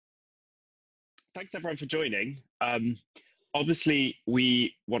thanks everyone for joining. Obviously,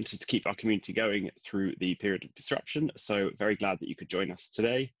 we wanted to keep our community going through the period of disruption, so very glad that you could join us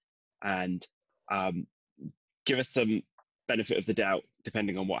today and give us some benefit of the doubt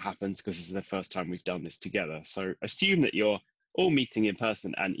depending on what happens, because this is the first time we've done this together. So assume that you're all meeting in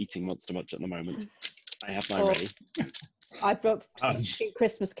person and eating Monster Munch at the moment. I have mine ready. I brought some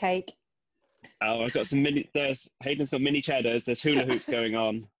Christmas cake. Oh, I've got some Hayden's got mini cheddars, there's hula hoops going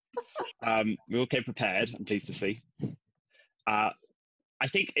on. We all came prepared, I'm pleased to see. I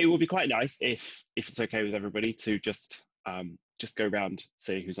think it would be quite nice if it's okay with everybody to just go around,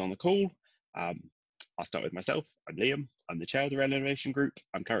 say who's on the call. I'll start with myself. I'm Liam. I'm the chair of the Rail Innovation Group.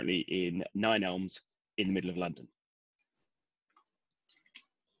 I'm currently in Nine Elms in the middle of London.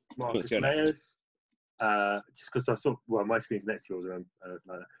 Marcus Mayers. Just because I saw, well, my screen's next to yours.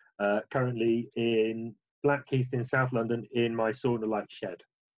 Currently in Blackheath in South London in my sauna-like shed.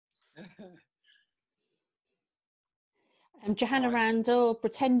 I'm Johanna Randall,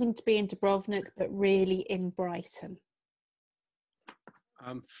 pretending to be in Dubrovnik, but really in Brighton.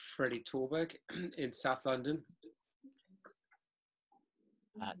 I'm Freddie Torberg in South London.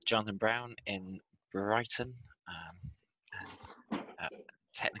 Jonathan Brown in Brighton, and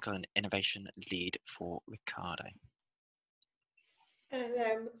technical and innovation lead for Ricardo.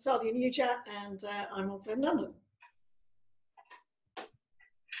 And Sadia Nugent, and I'm also in London.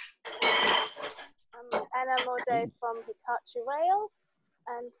 I'm Anna Morday from Hitachi Rail,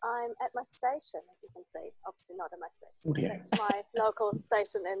 and I'm at my station, as you can see. Obviously not at my station. It's my local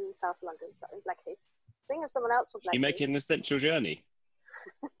station in South London, so in Blackheath. Thinking of someone else from Blackheath. You're making an essential journey.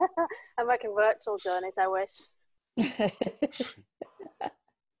 I'm making virtual journeys, I wish.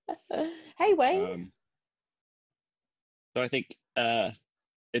 Hey, Wayne. So I think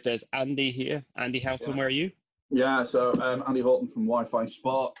if there's Andy here, Andy Houghton, where are you? Yeah, so Andy Horton from Wi-Fi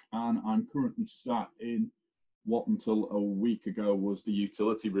Spark, and I'm currently sat in what until a week ago was the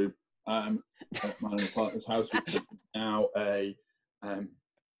utility room at my partner's house, which is now a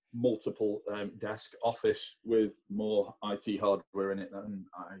multiple desk office with more IT hardware in it than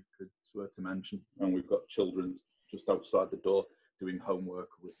I could swear to mention. And we've got children just outside the door doing homework,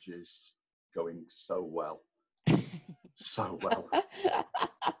 which is going so well. So well.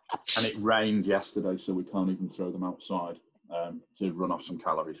 And it rained yesterday, so we can't even throw them outside to run off some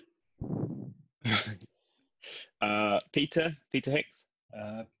calories. Peter Hicks.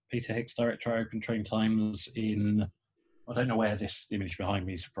 Peter Hicks, Director of Open Train Times in, I don't know where this image behind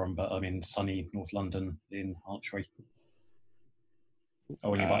me is from, but I'm in sunny North London in Archway.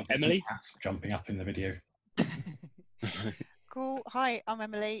 Oh, and you might Emily? Jumping up in the video. Cool. Hi, I'm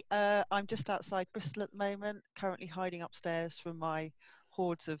Emily. I'm just outside Bristol at the moment, currently hiding upstairs from my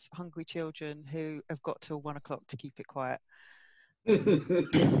hordes of hungry children who have got till 1 o'clock to keep it quiet.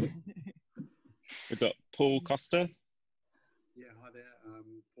 We've got Paul Costa. Yeah, hi there.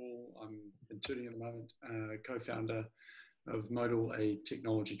 Paul, I'm in Tooting at the moment, co-founder of Modal, a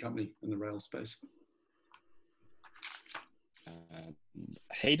technology company in the rail space.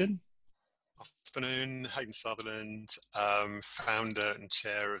 Hayden. Afternoon, Hayden Sutherland, founder and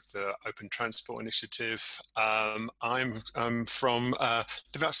chair of the Open Transport Initiative. I'm from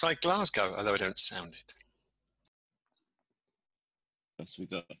live outside Glasgow, although I don't sound it. Yes,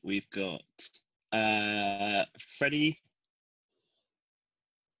 we've got Freddie.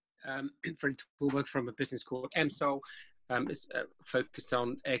 Freddie Torberg from a business called MSOL. It's focused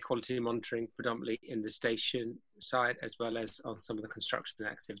on air quality monitoring, predominantly in the station side, as well as on some of the construction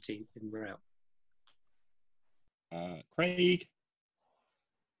activity in rail. Craig.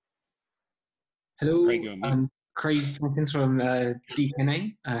 Hello, I'm Craig Tompkins from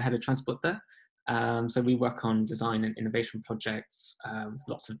DKNA, head of transport there. So we work on design and innovation projects with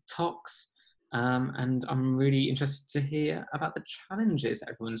lots of talks, and I'm really interested to hear about the challenges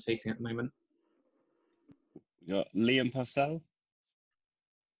everyone's facing at the moment. We got Liam Purcell.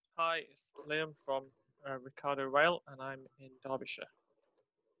 Hi, it's Liam from Ricardo Rail, and I'm in Derbyshire.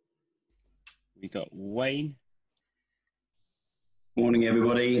 We got Wayne. Morning,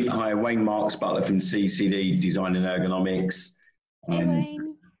 everybody. Hi, Wayne Marks, Butler from CCD Design and Ergonomics. Hey,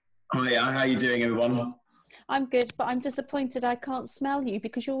 Wayne. Hi, how are you doing, everyone? I'm good, but I'm disappointed I can't smell you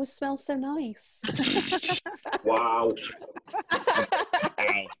because you always smell so nice. Wow.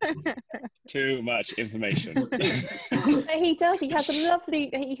 Too much information. He does. He has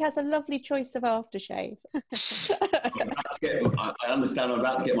a lovely choice of aftershave. I understand I'm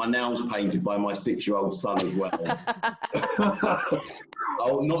about to get my nails painted by my 6-year-old son as well.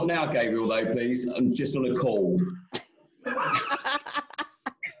 Oh, not now, Gabriel, though, please. I'm just on a call.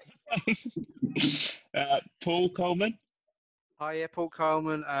 Paul Coleman. Hi, yeah, Paul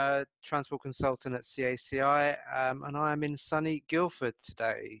Coleman, transport consultant at CACI, and I am in sunny Guildford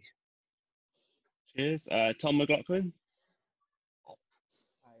today. Cheers. Tom McLaughlin. Hi,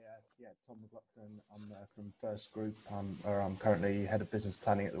 yeah, Tom McLaughlin. I'm from First Group, where I'm currently head of business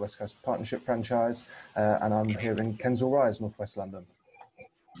planning at the West Coast Partnership franchise, and I'm here in Kensal Rise, northwest London.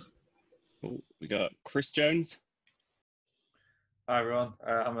 Cool. We got Chris Jones. Hi everyone,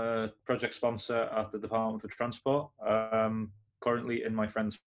 I'm a project sponsor at the Department for Transport. Currently in my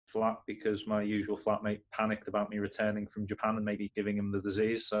friend's flat because my usual flatmate panicked about me returning from Japan and maybe giving him the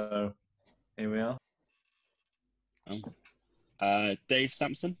disease, so here we are. Dave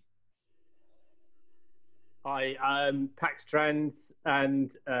Sampson. Hi, I'm Pax Trans,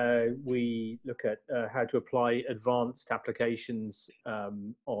 and we look at how to apply advanced applications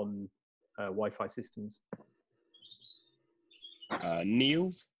on Wi-Fi systems.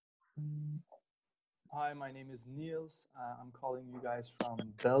 Niels. Hi, my name is Niels. I'm calling you guys from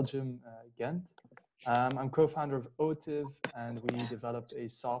Belgium, Ghent. I'm co-founder of OTIV, and we developed a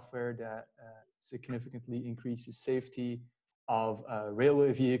software that significantly increases safety of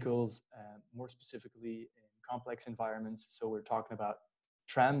railway vehicles, more specifically in complex environments. So we're talking about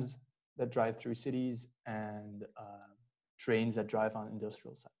trams that drive through cities and trains that drive on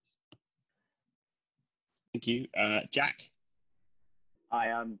industrial sites. Thank you. Jack. Hi,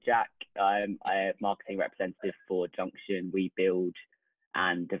 I'm Jack. I'm a marketing representative for Junction. We build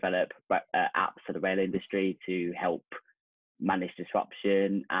and develop apps for the rail industry to help manage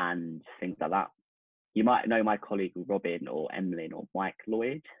disruption and things like that. You might know my colleague Robin or Emlyn or Mike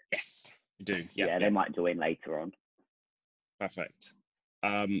Lloyd. Yes, we do. Yeah, they might join later on. Perfect.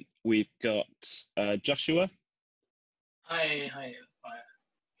 We've got Joshua. Hi.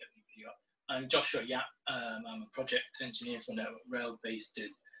 I'm Joshua Yap. I'm a project engineer for Network Rail based in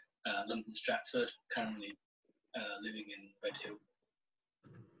London Stratford, currently living in Red Hill.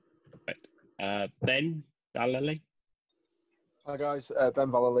 Perfect. Ben Vallely. Hi guys, Ben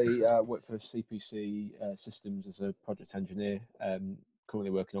Vallely, work for CPC Systems as a project engineer,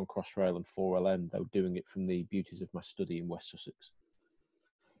 currently working on Crossrail and 4LM, though doing it from the beauties of my study in West Sussex.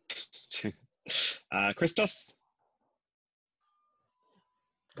 Christos.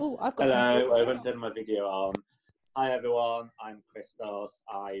 Oh, I've got Hello, I haven't done my video on. Hi everyone, I'm Christos.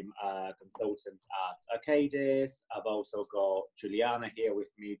 I'm a consultant at Arcadis. I've also got Juliana here with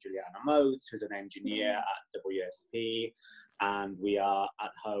me, Juliana Motes, who's an engineer at WSP, and we are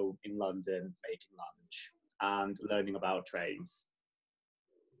at home in London making lunch and learning about trains.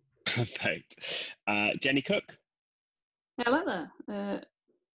 Perfect. Jenny Cook. Hello there.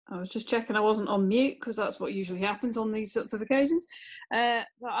 I was just checking I wasn't on mute because that's what usually happens on these sorts of occasions. So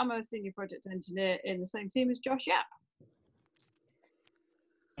I'm a senior project engineer in the same team as Josh Yap.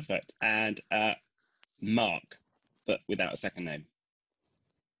 Perfect. And Mark, but without a second name.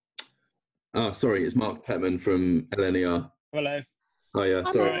 Oh, sorry, it's Mark Petman from LNER. Hello. Hiya,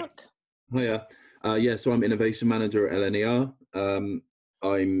 Hi, sorry. Mark. Hiya. Yeah, so I'm Innovation Manager at LNER.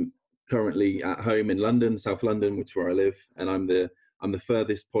 I'm currently at home in London, South London, which is where I live, and I'm the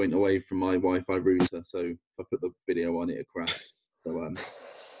furthest point away from my Wi-Fi router, so if I put the video on, it'll crash. So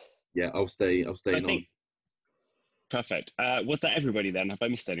yeah, I'll stay on. Perfect. Was that everybody then? Have I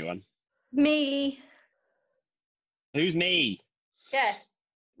missed anyone? Me. Who's me? Yes.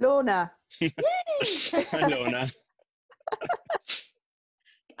 Lorna. Hi, Lorna.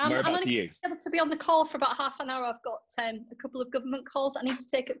 I'm Whereabouts only are you? able to be on the call for about half an hour. I've got a couple of government calls I need to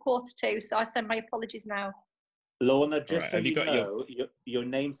take at 1:45, so I send my apologies now. Lorna, just right, so have you you got know, your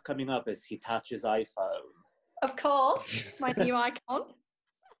name's coming up as Hitachi's iPhone. Of course, my new icon.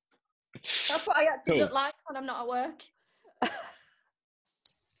 That's what I actually Cool. look like when I'm not at work.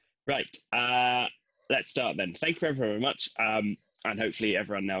 Right. Let's start then. Thank you very much. And hopefully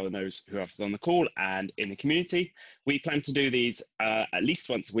everyone now knows who else is on the call and in the community. We plan to do these at least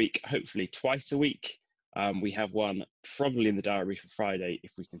once a week, hopefully twice a week. We have one probably in the diary for Friday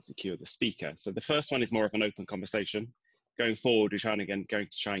if we can secure the speaker. So the first one is more of an open conversation. Going forward, we're going to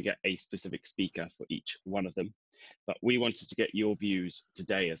try and get a specific speaker for each one of them. But we wanted to get your views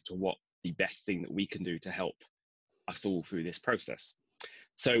today as to what the best thing that we can do to help us all through this process.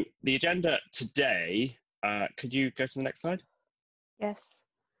 So the agenda today, could you go to the next slide? Yes.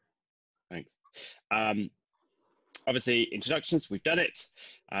 Thanks. Obviously, introductions, we've done it.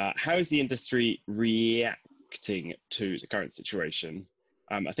 How is the industry reacting to the current situation?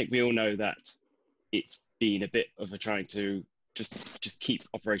 I think we all know that it's been a bit of a trying to just keep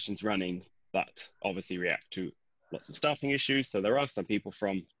operations running, but obviously react to lots of staffing issues. So there are some people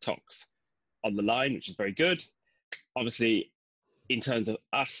from TOCs on the line, which is very good. Obviously, in terms of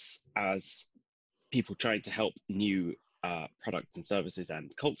us as people trying to help new products and services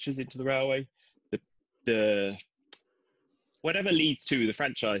and cultures into the railway. The whatever leads to the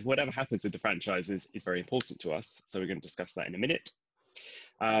franchise, whatever happens with the franchises is very important to us. So we're going to discuss that in a minute.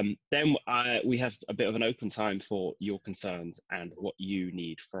 Then we have a bit of an open time for your concerns and what you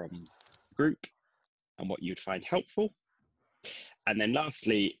need from the group and what you'd find helpful. And then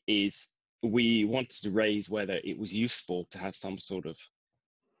lastly is we wanted to raise whether it was useful to have some sort of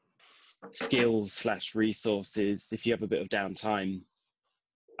skills / resources. If you have a bit of downtime,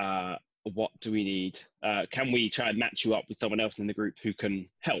 what do we need? Can we try and match you up with someone else in the group who can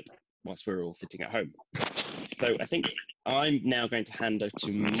help whilst we're all sitting at home? So I think I'm now going to hand over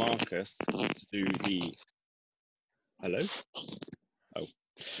to Marcus to do the, hello? Oh.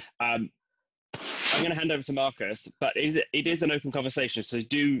 I'm going to hand over to Marcus, but it is an open conversation. So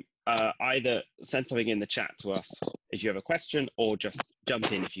do either send something in the chat to us if you have a question, or just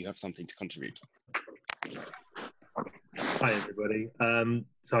jump in if you have something to contribute. Hi, everybody.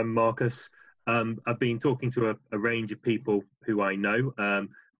 So I'm Marcus. I've been talking to a range of people who I know. A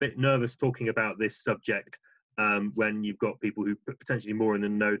bit nervous talking about this subject when you've got people who potentially more in the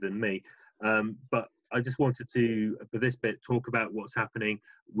know than me. But I just wanted to, for this bit, talk about what's happening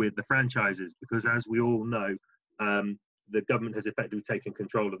with the franchises, because as we all know, the government has effectively taken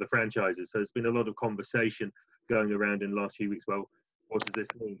control of the franchises. So there's been a lot of conversation going around in the last few weeks. Well, what does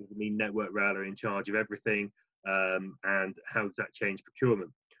this mean? Does it mean Network Rail are in charge of everything? And how does that change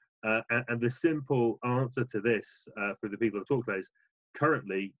procurement? And the simple answer to this for the people I've talked about is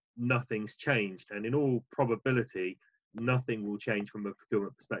currently nothing's changed, and in all probability nothing will change from a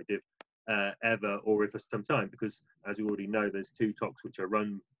procurement perspective ever or for some time, because as we already know there's two TOCs which are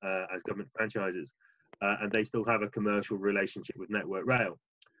run as government franchises, and they still have a commercial relationship with Network Rail,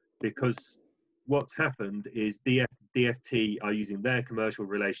 because what's happened is DfT are using their commercial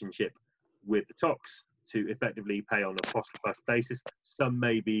relationship with the TOCs to effectively pay on a cost-plus basis. Some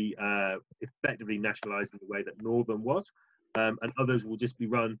may be effectively nationalised in the way that Northern was, and others will just be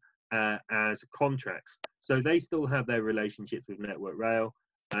run as contracts. So they still have their relationships with Network Rail.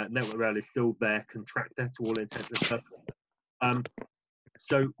 Network Rail is still their contractor to all intents and purposes.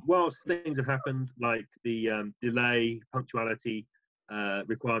 So whilst things have happened, like the delay, punctuality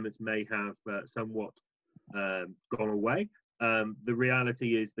requirements may have somewhat gone away, the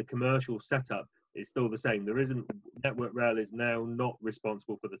reality is the commercial setup is still the same. There isn't, Network Rail is now not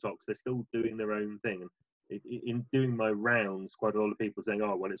responsible for the TOCs. They're still doing their own thing. And in doing my rounds, quite a lot of people saying,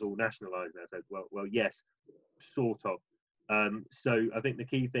 "Oh, well, it's all nationalised now." So, well, yes, sort of. So I think the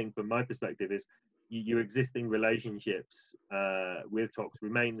key thing from my perspective is your existing relationships with TOCs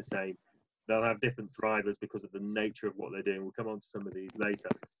remain the same. They'll have different drivers because of the nature of what they're doing. We'll come on to some of these later.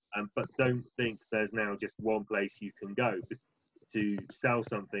 But don't think there's now just one place you can go to sell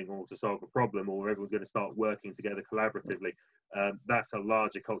something or to solve a problem, or everyone's going to start working together collaboratively. That's a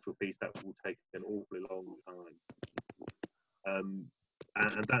larger cultural piece that will take an awfully long time.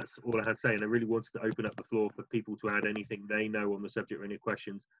 And that's all I had to say. And I really wanted to open up the floor for people to add anything they know on the subject or any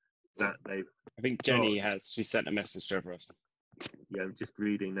questions that they've. I think Jenny has. She sent a message to us. Yeah, I'm just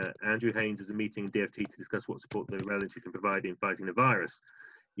reading that. Andrew Haynes has a meeting in DfT to discuss what support the rail industry can provide in fighting the virus,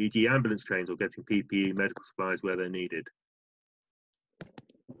 e.g. ambulance trains or getting PPE, medical supplies where they're needed.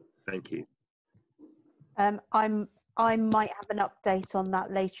 Thank you. I might have an update on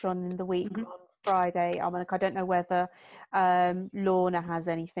that later on in the week on Friday. I don't know whether Lorna has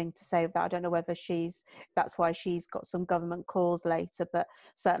anything to say with that. I don't know whether that's why she's got some government calls later, but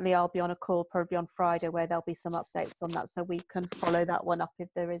certainly I'll be on a call probably on Friday where there'll be some updates on that, so we can follow that one up if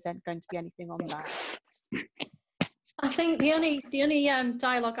there isn't going to be anything on that. I think the only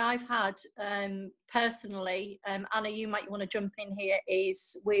dialogue I've had personally, Anna, you might want to jump in here,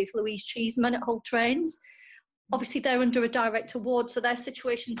 is with Louise Cheeseman at Hull Trains. Obviously, they're under a direct award, so their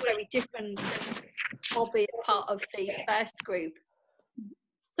situation's very different, albeit part of the first group.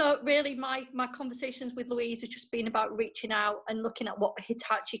 So really, my conversations with Louise have just been about reaching out and looking at what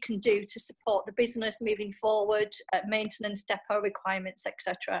Hitachi can do to support the business moving forward, maintenance, depot requirements,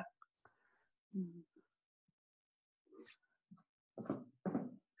 etc.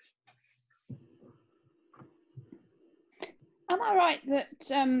 Am I right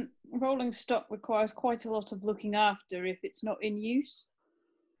that rolling stock requires quite a lot of looking after if it's not in use?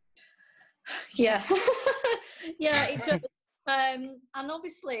 Yeah, yeah, it does. And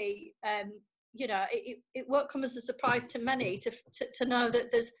obviously, you know, it won't come as a surprise to many to know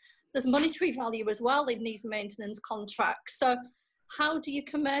that there's monetary value as well in these maintenance contracts. So how do you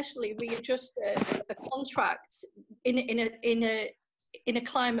commercially readjust a contract in a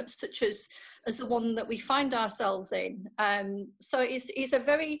climate such as the one that we find ourselves in? So it's a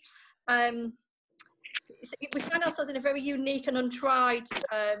very we find ourselves in a very unique and untried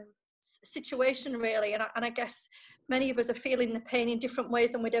situation, really, and I guess many of us are feeling the pain in different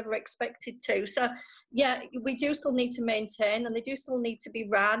ways than we'd ever expected to. So yeah, we do still need to maintain, and they do still need to be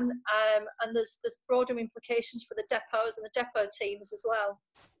ran, and there's broader implications for the depots and the depot teams as well.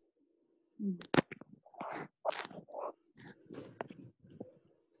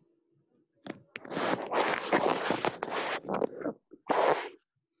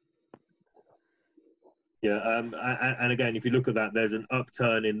 Yeah, and again, if you look at that, there's an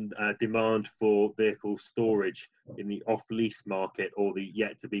upturn in demand for vehicle storage in the off-lease market or the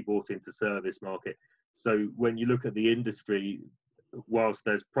yet-to-be-bought-into service market. So when you look at the industry, whilst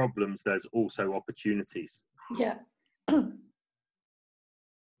there's problems, there's also opportunities. Yeah. And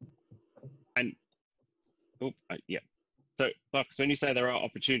yeah. So, Marcus, when you say there are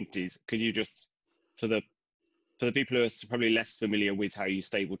opportunities, could you just, for the people who are probably less familiar with how you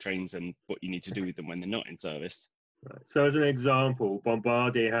stable trains and what you need to do with them when they're not in service? Right. So as an example,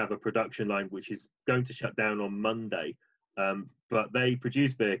 Bombardier have a production line which is going to shut down on Monday, but they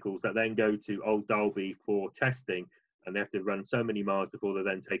produce vehicles that then go to Old Dalby for testing, and they have to run so many miles before they're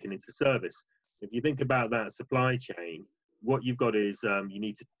then taken into service. If you think about that supply chain, what you've got is you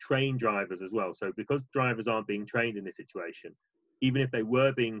need to train drivers as well. So because drivers aren't being trained in this situation, even if they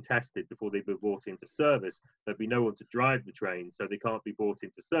were being tested before they were brought into service, there'd be no one to drive the train, so they can't be brought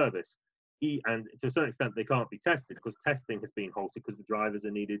into service. And to a certain extent, they can't be tested because testing has been halted because the drivers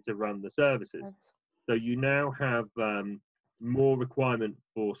are needed to run the services. So you now have more requirement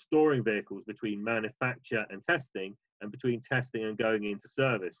for storing vehicles between manufacture and testing, and between testing and going into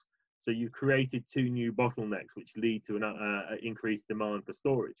service. So you've created two new bottlenecks, which lead to an increased demand for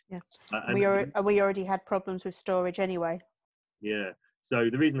storage. Yeah, we already had problems with storage anyway. Yeah. So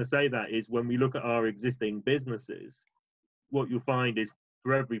the reason I say that is when we look at our existing businesses, what you'll find is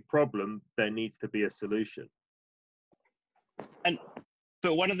for every problem, there needs to be a solution.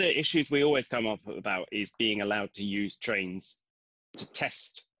 But one of the issues we always come up about is being allowed to use trains to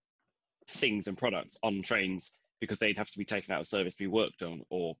test things and products on trains, because they'd have to be taken out of service to be worked on,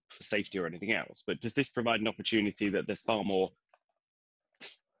 or for safety or anything else. But does this provide an opportunity that there's far more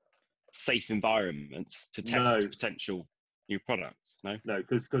safe environments to test potential new products? No,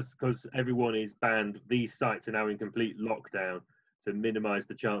 because everyone is banned. These sites are now in complete lockdown to minimise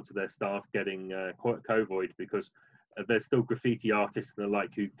the chance of their staff getting COVID, because there's still graffiti artists and the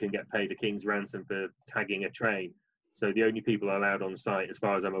like who can get paid a king's ransom for tagging a train. So the only people allowed on site, as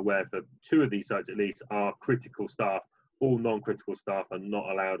far as I'm aware, for 2 of these sites at least, are critical staff. All non-critical staff are not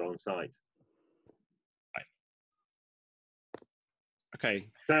allowed on site. Okay.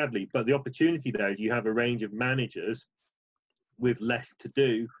 Sadly, but the opportunity there is you have a range of managers with less to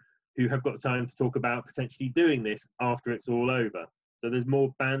do who have got time to talk about potentially doing this after it's all over. So there's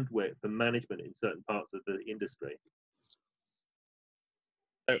more bandwidth for management in certain parts of the industry.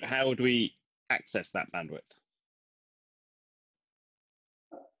 So how would we access that bandwidth?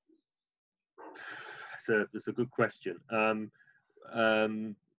 That's a good question. I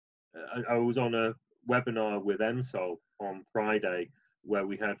was on a webinar with EMSOL on Friday where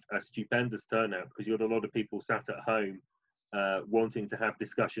we had a stupendous turnout, because you had a lot of people sat at home wanting to have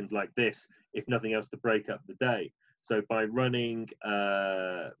discussions like this, if nothing else, to break up the day. So by running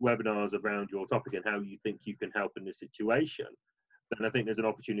webinars around your topic and how you think you can help in this situation, then I think there's an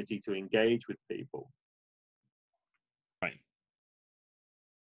opportunity to engage with people. Right.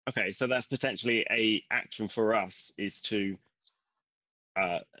 Okay, so that's potentially a action for us, is to,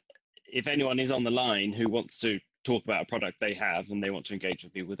 if anyone is on the line who wants to talk about a product they have and they want to engage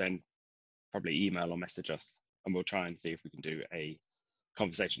with people, then probably email or message us, and we'll try and see if we can do a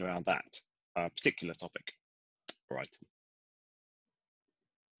conversation around that particular topic or item.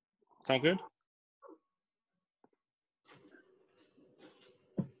 Sound good?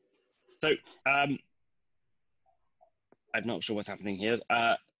 So I'm not sure what's happening here.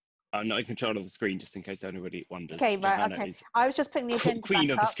 I'm not in control of the screen, just in case anybody wonders. Okay, right, Johanna okay. is I was just putting the agenda queen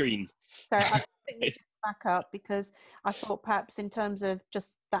back of the up. screen. Sorry, I was putting the agenda back up because I thought perhaps in terms of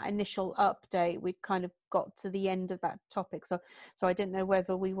just that initial update, we'd kind of got to the end of that topic. So I didn't know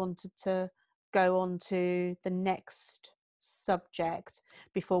whether we wanted to go on to the next subject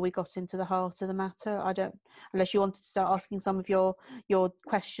before we got into the heart of the matter. I don't, unless you wanted to start asking some of your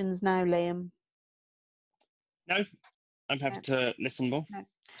questions now, Liam. No, I'm happy to listen more.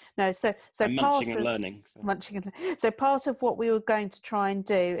 No, so I'm munching and learning. So part of what we were going to try and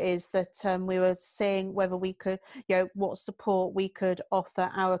do is that we were seeing whether we could, what support we could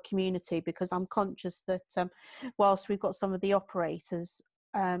offer our community, because I'm conscious that whilst we've got some of the operators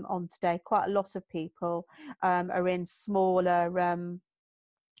on today, quite a lot of people are in smaller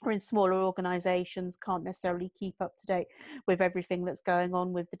or in smaller organisations can't necessarily keep up to date with everything that's going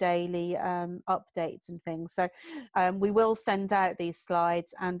on with the daily updates and things. So we will send out these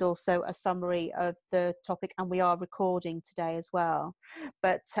slides and also a summary of the topic, and we are recording today as well.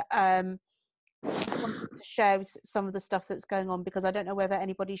 But just wanted to share some of the stuff that's going on, because I don't know whether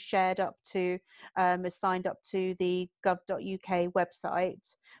anybody's shared up to has signed up to the gov.uk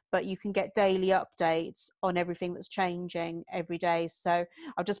website, but you can get daily updates on everything that's changing every day. So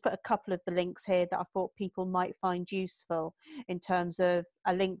I've just put a couple of the links here that I thought people might find useful, in terms of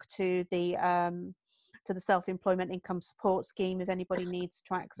a link to the self-employment income support scheme if anybody needs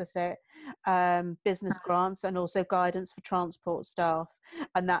to access it, business grants, and also guidance for transport staff.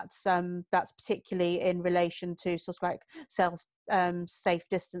 And that's particularly in relation to sort of like safe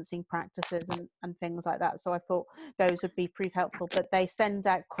distancing practices and things like that. So I thought those would be pretty helpful. But they send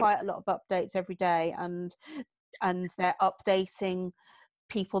out quite a lot of updates every day, and they're updating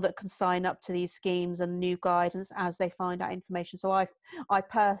people that can sign up to these schemes and new guidance as they find out information. So I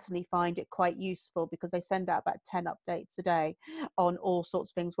personally find it quite useful, because they send out about 10 updates a day on all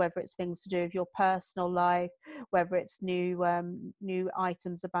sorts of things, whether it's things to do with your personal life, whether it's new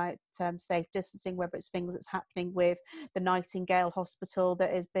items about safe distancing, whether it's things that's happening with the Nightingale Hospital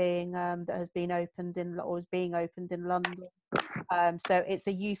that is being that has been opened in, or is being opened in London. So it's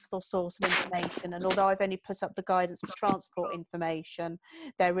a useful source of information. And although I've only put up the guidance for transport information,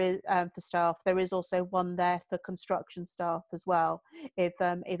 there is for staff, there is also one there for construction staff as well, if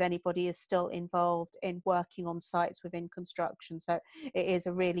anybody is still involved in working on sites within construction. So it is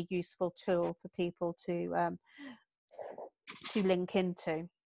a really useful tool for people to link into.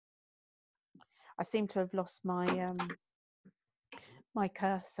 I seem to have lost my my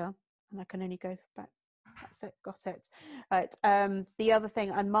cursor, and I can only go back. That's it, got it. Right. The other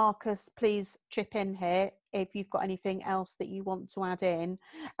thing, and Marcus, please chip in here if you've got anything else that you want to add in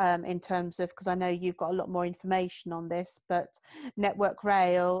terms of, because I know you've got a lot more information on this, but Network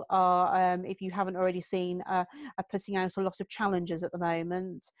Rail are, if you haven't already seen, are putting out a lot of challenges at the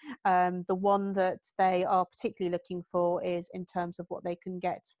moment. The one that they are particularly looking for is in terms of what they can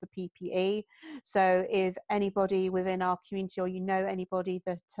get for PPE. So if anybody within our community, or you know anybody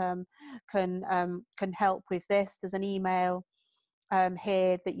that can help with this, there's an email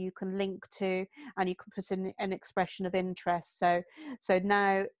here that you can link to, and you can put in an expression of interest. So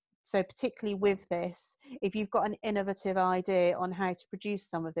particularly with this, if you've got an innovative idea on how to produce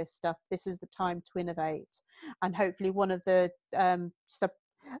some of this stuff, this is the time to innovate. And hopefully one of the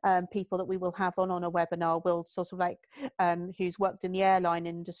people that we will have on a webinar will sort of like who's worked in the airline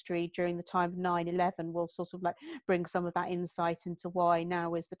industry during the time of 9/11 will sort of like bring some of that insight into why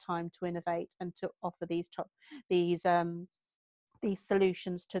now is the time to innovate and to offer these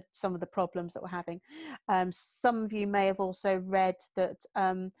solutions to some of the problems that we're having. Some of you may have also read that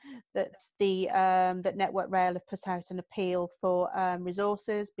that Network Rail have put out an appeal for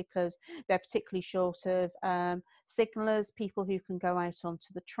resources, because they're particularly short of signallers, people who can go out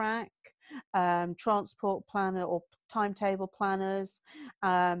onto the track, transport planner or timetable planners,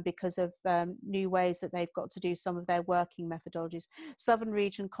 because of new ways that they've got to do some of their working methodologies. Southern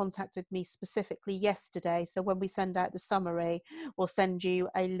Region contacted me specifically yesterday, so when we send out the summary, we'll send you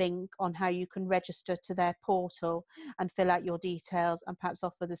a link on how you can register to their portal and fill out your details, and perhaps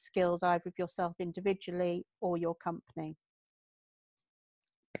offer the skills either of yourself individually or your company.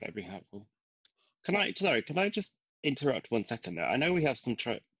 That'd be helpful. Can I just interrupt 1 second there? I know we have some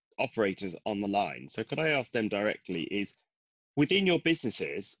operators on the line, so could I ask them directly, is within your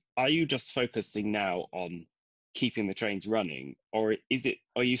businesses, are you just focusing now on keeping the trains running, or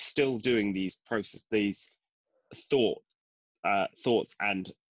are you still doing these thoughts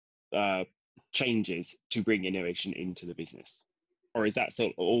and changes to bring innovation into the business, or is that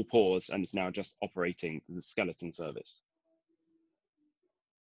sort of all paused and it's now just operating the skeleton service?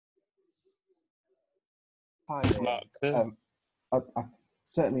 Hi, Mark.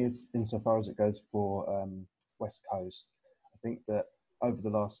 Certainly, insofar as it goes for West Coast, I think that over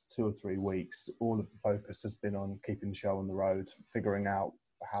the last 2 or 3 weeks, all of the focus has been on keeping the show on the road, figuring out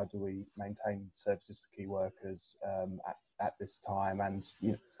how do we maintain services for key workers at this time, and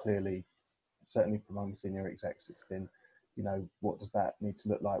clearly, certainly from senior execs, it's been, what does that need to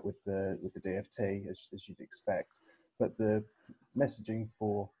look like with the DFT, as you'd expect. But the messaging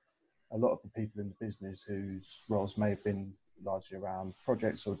for a lot of the people in the business whose roles may have been largely around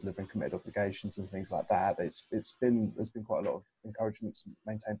projects or delivering committed obligations and things like that, there's been quite a lot of encouragement to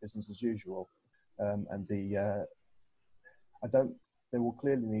maintain business as usual, and there will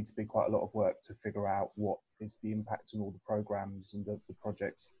clearly need to be quite a lot of work to figure out what is the impact on all the programs and the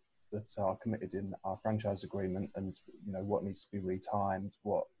projects that are committed in our franchise agreement, and what needs to be retimed,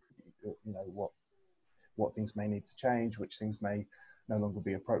 what things may need to change, which things may no longer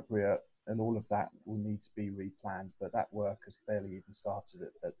be appropriate, and all of that will need to be replanned. But that work has barely even started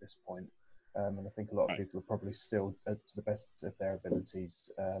at this point, and I think a lot of people are probably still, to the best of their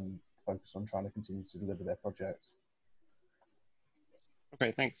abilities, focused on trying to continue to deliver their projects.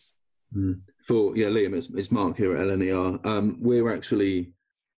 Okay, thanks. Liam, it's Mark here at LNER. We're actually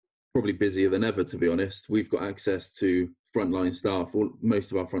probably busier than ever, to be honest. We've got access to frontline staff.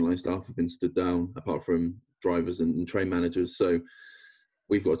 Most of our frontline staff have been stood down, apart from drivers and train managers. So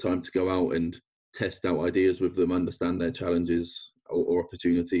we've got time to go out and test out ideas with them, understand their challenges or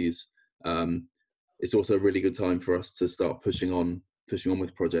opportunities. It's also a really good time for us to start pushing on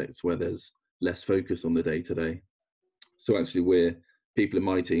with projects where there's less focus on the day-to-day. So actually, people in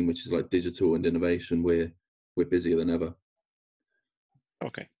my team, which is like digital and innovation, we're busier than ever.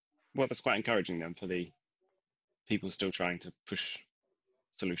 Okay, well, that's quite encouraging then for the people still trying to push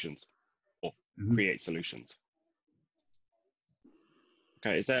solutions or create solutions.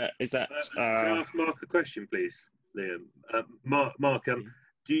 Okay, is that? Can I ask Mark a question, please, Liam? Mark,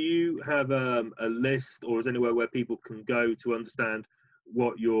 do you have a list, or is there anywhere where people can go to understand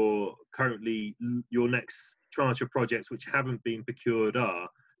what your next tranche of projects which haven't been procured are,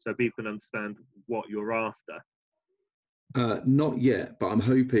 so people can understand what you're after? Not yet, but I'm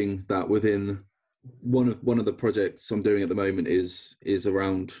hoping that within one of the projects I'm doing at the moment is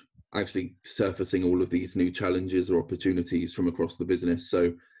around actually surfacing all of these new challenges or opportunities from across the business.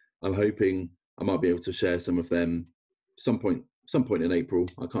 So I'm hoping I might be able to share some of them some point in April.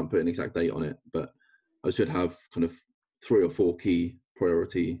 I can't put an exact date on it, but I should have kind of 3 or 4 key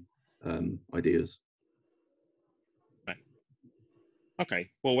priority ideas. Right. Okay.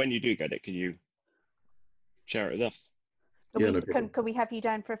 Well, when you do get it, can you share it with us? Can we have you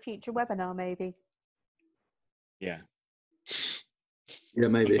down for a future webinar, maybe? Yeah. Yeah,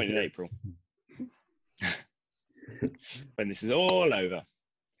 maybe. In April. When this is all over.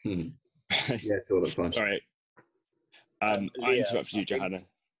 Yeah, sure, that's fine. All right. I interrupted you, Johanna.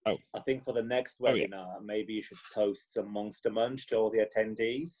 Oh. I think for the next webinar, maybe you should post some Monster Munch to all the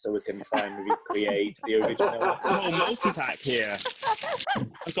attendees so we can try and recreate the original. A whole multi-pack here.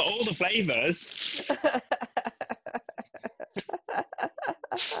 I've got all the flavours.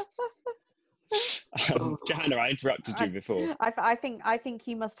 Johanna, I interrupted you before. I think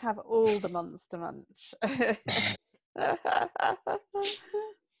you must have all the Monster Munch.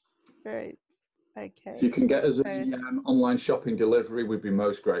 Great. Okay. If you can get us any online shopping delivery, we'd be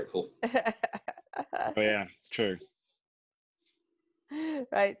most grateful. Oh yeah, it's true.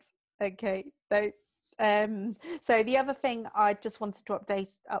 Right. Okay. So the other thing I just wanted to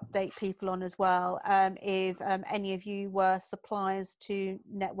update people on as well, if any of you were suppliers to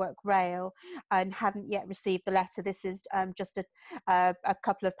Network Rail and hadn't yet received the letter, this is just a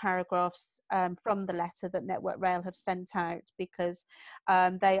couple of paragraphs from the letter that Network Rail have sent out, because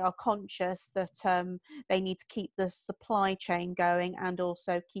they are conscious that they need to keep the supply chain going and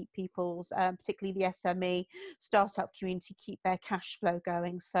also keep people's, particularly the SME startup community, keep their cash flow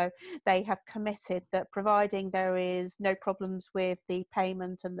going. So they have committed that providing there is no problems with the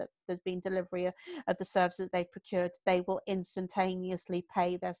payment and that there's been delivery of the services they've procured, they will instantaneously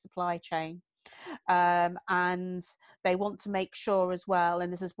pay their supply chain. And they want to make sure as well,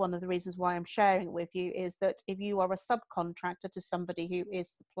 and this is one of the reasons why I'm sharing it with you, is that if you are a subcontractor to somebody who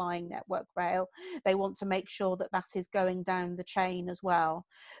is supplying Network Rail, they want to make sure that that is going down the chain as well.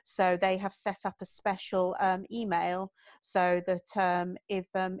 So they have set up a special email so that if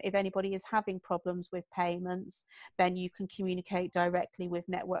anybody is having problems with payments, then you can communicate directly with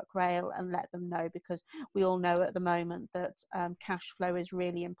Network Rail and let them know, because we all know at the moment that cash flow is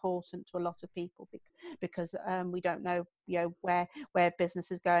really important to a lot of people, because we don't know, where business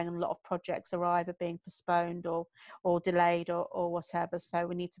is going, and a lot of projects are either being postponed or delayed or whatever. So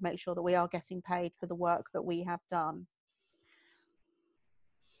we need to make sure that we are getting paid for the work that we have done.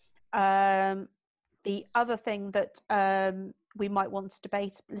 The other thing that we might want to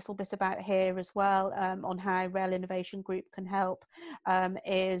debate a little bit about here as well, on how Rail Innovation Group can help,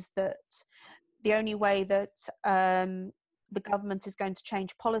 is that the only way that the government is going to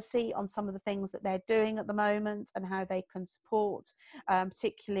change policy on some of the things that they're doing at the moment and how they can support,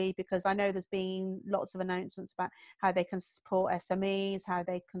 particularly because I know there's been lots of announcements about how they can support SMEs, how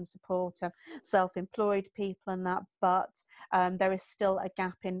they can support self-employed people and that, but there is still a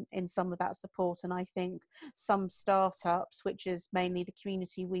gap in some of that support. And I think some startups, which is mainly the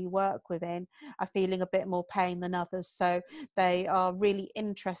community we work within, are feeling a bit more pain than others. So they are really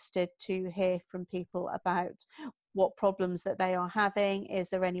interested to hear from people about what problems that they are having. Is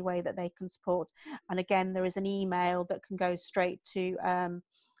there any way that they can support? And again, there is an email that can go straight to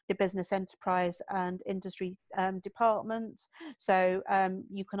the business, enterprise and industry departments. So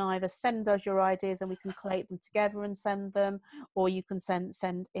you can either send us your ideas and we can collate them together and send them, or you can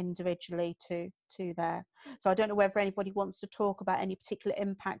send individually to there. So I don't know whether anybody wants to talk about any particular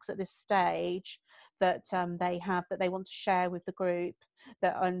impacts at this stage that they have, that they want to share with the group,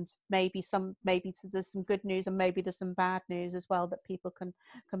 that, and maybe there's some good news and maybe there's some bad news as well that people can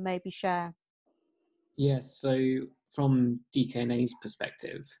maybe share. Yes, so from DKNA's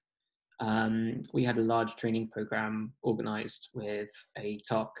perspective, we had a large training program organised with a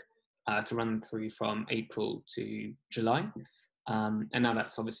talk to run through from April to July. And now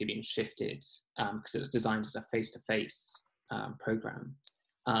that's obviously been shifted because it was designed as a face-to-face program.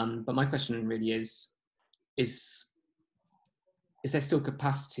 But my question really is there still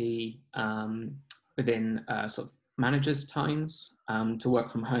capacity within sort of managers' times to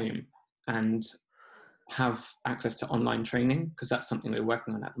work from home and have access to online training? Because that's something we're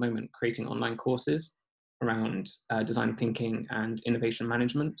working on at the moment, creating online courses around design thinking and innovation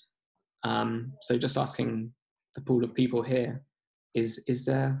management. So just asking the pool of people here, is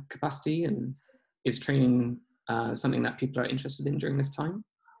there capacity, and is training something that people are interested in during this time?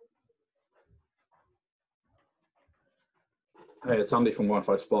 Hey, it's Andy from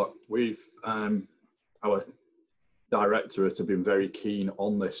Wi-Fi Spot. We've, our directorate have been very keen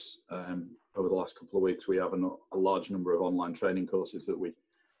on this over the last couple of weeks. We have a large number of online training courses that we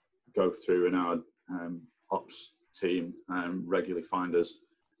go through, and our ops team regularly find us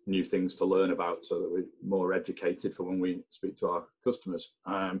new things to learn about so that we're more educated for when we speak to our customers.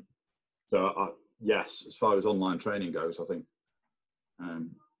 Yes, as far as online training goes, I think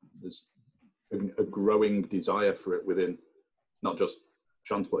there's a growing desire for it within not just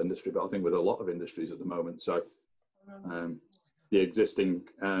transport industry, but I think with a lot of industries at the moment. So the existing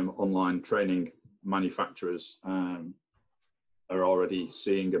online training manufacturers are already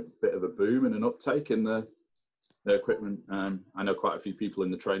seeing a bit of a boom and an uptake in their equipment. I know quite a few people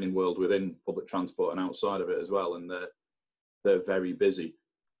in the training world within public transport and outside of it as well, and they're very busy.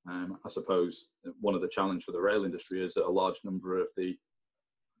 I suppose one of the challenges for the rail industry is that a large number of the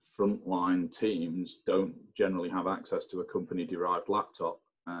frontline teams don't generally have access to a company-derived laptop.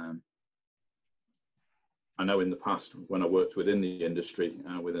 I know in the past, when I worked within the industry,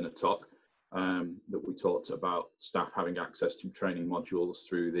 within a TOC, that we talked about staff having access to training modules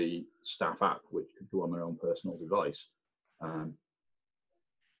through the staff app, which could go on their own personal device. Don't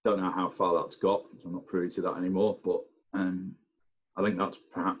know how far that's got, so I'm not privy to that anymore, but I think that's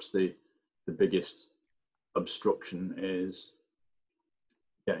perhaps the biggest obstruction, is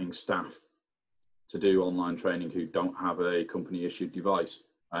getting staff to do online training who don't have a company issued device.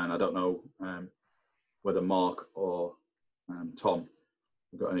 And I don't know whether Mark or Tom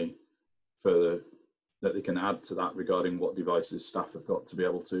have got any further that they can add to that regarding what devices staff have got to be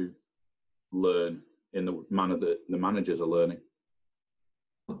able to learn in the manner that the managers are learning.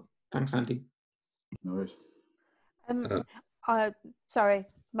 Thanks, Andy. No worries. Sorry,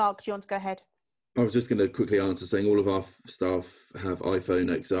 Mark, do you want to go ahead? I was just going to quickly answer, saying all of our staff have iPhone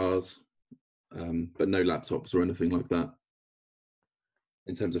XRs, but no laptops or anything like that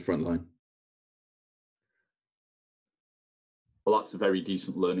in terms of frontline. Well, that's a very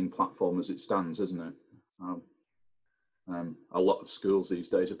decent learning platform as it stands, isn't it? A lot of schools these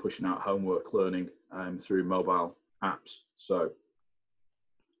days are pushing out homework learning through mobile apps. So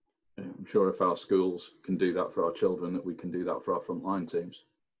I'm sure if our schools can do that for our children, that we can do that for our frontline teams.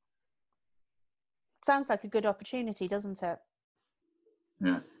 Sounds like a good opportunity, doesn't it?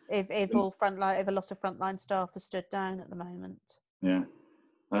 Yeah. If a lot of frontline staff are stood down at the moment. Yeah.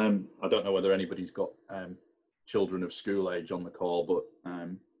 I don't know whether anybody's got children of school age on the call, but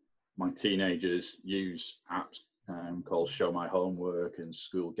my teenagers use apps called Show My Homework and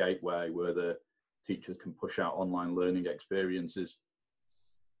School Gateway, where the teachers can push out online learning experiences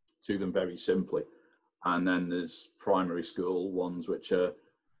to them very simply. And then there's primary school ones, which are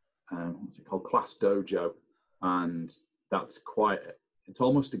what's it called, Class Dojo, and that's it's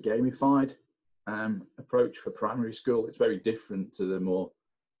almost a gamified approach for primary school. It's very different to the more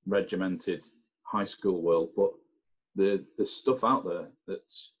regimented high school world, but there's stuff out there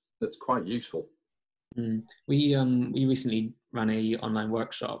that's quite useful. We recently ran a online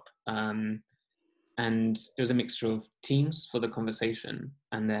workshop, and it was a mixture of teams for the conversation,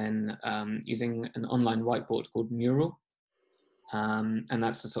 and then using an online whiteboard called Mural. And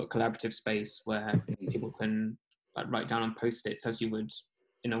that's a sort of collaborative space where people can write down on Post-its as you would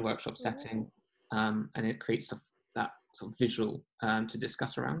in a workshop setting, and it creates that sort of visual to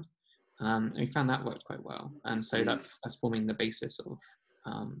discuss around. And we found that worked quite well. And so that's forming the basis of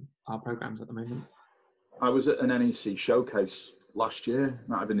our programs at the moment. I was at an NEC showcase last year,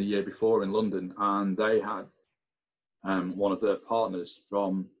 might have been the year before, in London, and they had one of their partners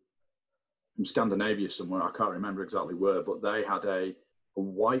from Scandinavia somewhere, I can't remember exactly where, but they had a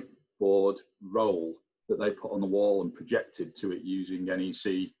whiteboard roll that they put on the wall and projected to it using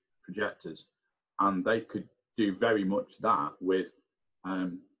NEC projectors. And they could do very much that with,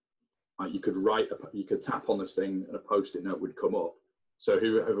 you could tap on this thing and a Post-it note would come up. So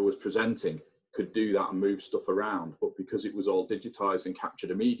whoever was presenting could do that and move stuff around. But because it was all digitized and captured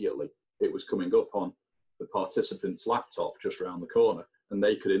immediately, it was coming up on the participant's laptop just around the corner, and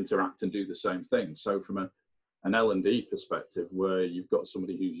they could interact and do the same thing. So from an L&D perspective, where you've got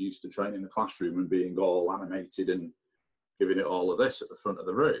somebody who's used to training in the classroom and being all animated and giving it all of this at the front of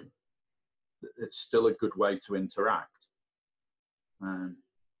the room, it's still a good way to interact.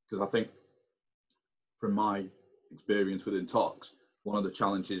 Because I think from my experience within talks, one of the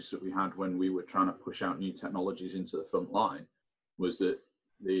challenges that we had when we were trying to push out new technologies into the front line was that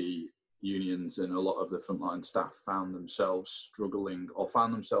the unions and a lot of the frontline staff found themselves struggling or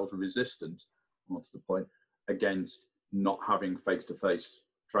found themselves resistant, more to the point, against not having face-to-face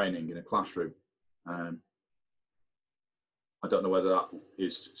training in a classroom. I don't know whether that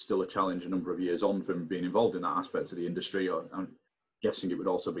is still a challenge a number of years on from being involved in that aspect of the industry, or I'm guessing it would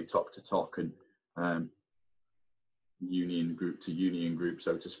also be talk to talk and union group to union group,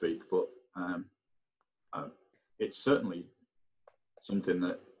 so to speak. But it's certainly something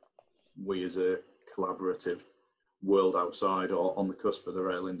that we as a collaborative world outside or on the cusp of the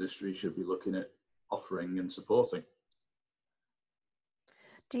rail industry should be looking at offering and supporting.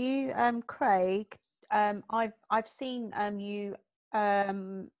 Do you, Craig, I've seen you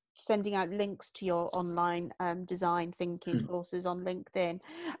sending out links to your online design thinking courses on LinkedIn.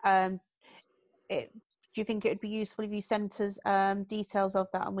 Do you think it would be useful if you sent us details of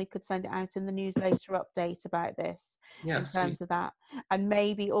that and we could send it out in the newsletter update about this in terms of that? And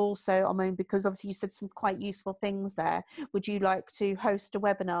maybe also, I mean, because obviously you said some quite useful things there, would you like to host a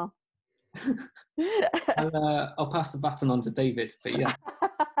webinar? I'll pass the baton on to David, but yeah.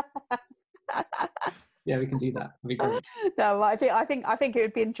 Yeah, we can do that. That'd be great. No, I think it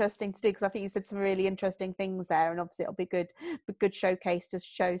would be interesting to do, because I think you said some really interesting things there, and obviously it'll be a good showcase to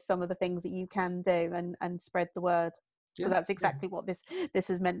show some of the things that you can do and spread the word. Because that's exactly what this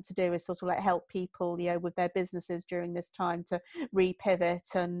is meant to do, is sort of like help people, you know, with their businesses during this time to re-pivot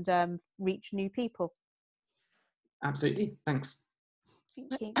and reach new people. Absolutely. Thanks.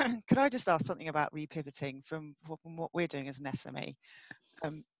 Thank you. Could I just ask something about repivoting from what we're doing as an SME?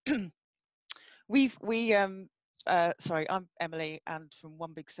 Sorry, I'm Emily, and from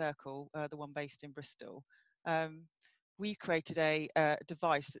One Big Circle, the one based in Bristol, we created a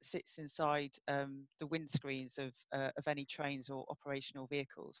device that sits inside the windscreens of any trains or operational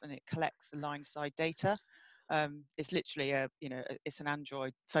vehicles, and it collects the line side data. It's literally it's an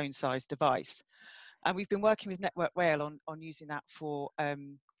Android phone-sized device, and we've been working with Network Rail on using that for, as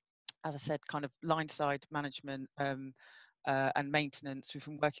I said, kind of line side management. And maintenance. We've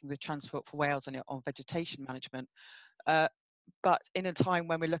been working with Transport for Wales on vegetation management, but in a time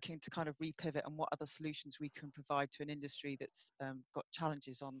when we're looking to kind of repivot and what other solutions we can provide to an industry that's got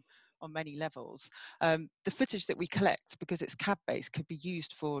challenges on many levels. The footage that we collect, because it's cab based, could be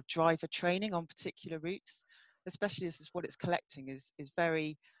used for driver training on particular routes, especially as what it's collecting is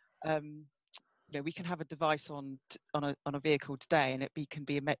very we can have a device on a vehicle today, and it can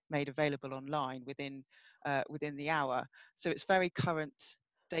be made available online within the hour. So it's very current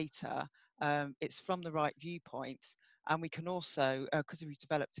data. It's from the right viewpoint, and we can also, because we've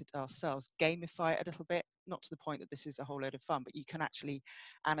developed it ourselves, gamify it a little bit. Not to the point that this is a whole load of fun, but you can actually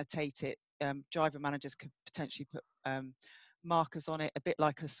annotate it. Driver managers could potentially put markers on it, a bit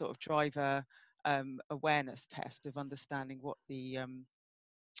like a sort of driver awareness test of understanding what the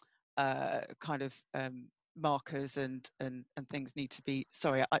kind of markers and things need to be.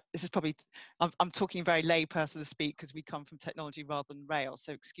 Sorry, this is probably, I'm talking very lay person to speak, because we come from technology rather than rail,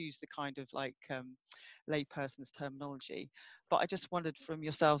 so excuse the kind of like lay person's terminology. But I just wondered from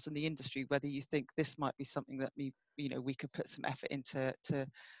yourselves in the industry whether you think this might be something that we could put some effort into to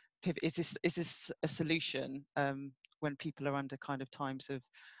pivot. Is this a solution when people are under kind of times of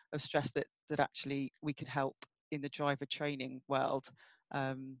stress that actually we could help in the driver training world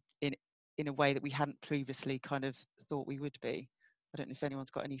in a way that we hadn't previously kind of thought we would be? I don't know if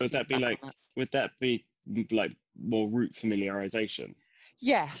anyone's got any feedback on that. Would that be like more route familiarization?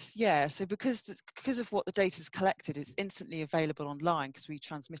 Yes, yeah. So because of what the data's collected, it's instantly available online, because we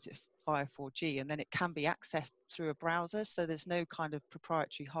transmit it via 4G, and then it can be accessed through a browser. So there's no kind of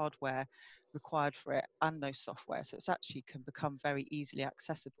proprietary hardware required for it and no software. So it's actually can become very easily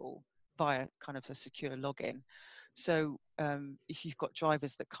accessible via kind of a secure login. So if you've got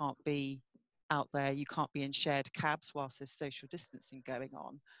drivers that can't be out there, you can't be in shared cabs whilst there's social distancing going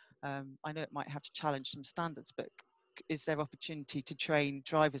on. I know it might have to challenge some standards, but is there opportunity to train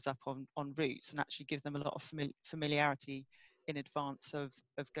drivers up on routes and actually give them a lot of familiarity in advance of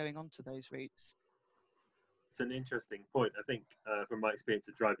going onto those routes? It's an interesting point. I think from my experience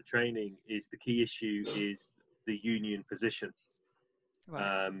of driver training is the key issue is the union position.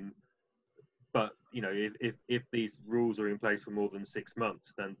 Right. But you know, if these rules are in place for more than 6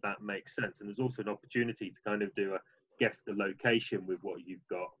 months, then that makes sense. And there's also an opportunity to kind of do a guess the location with what you've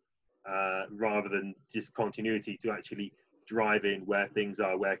got, rather than just continuity, to actually drive in where things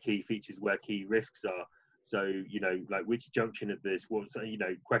are, where key features, where key risks are. So, you know, like which junction of this, what's, you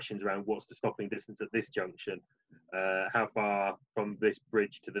know, questions around what's the stopping distance at this junction, how far from this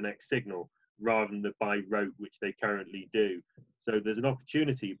bridge to the next signal, rather than the by rote, which they currently do. So there's an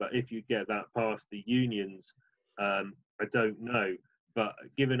opportunity, but if you get that past the unions, I don't know. But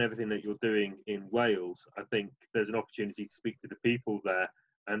given everything that you're doing in Wales, I think there's an opportunity to speak to the people there,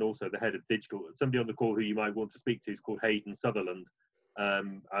 and also the head of digital. Somebody on the call who you might want to speak to is called Hayden Sutherland.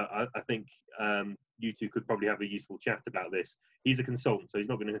 I think you two could probably have a useful chat about this. He's a consultant, so he's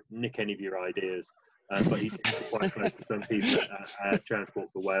not going to nick any of your ideas, but he's quite close to some people at Transport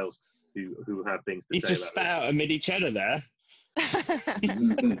for Wales who have things to say. He's just spat out a mini cheddar there.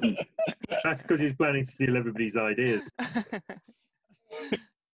 That's because he's planning to steal everybody's ideas.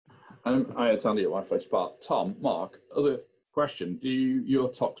 I attend your Wi-Fi Spark. Tom, Mark, other question. Do your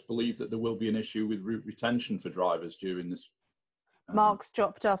talks believe that there will be an issue with route retention for drivers during this? Mark's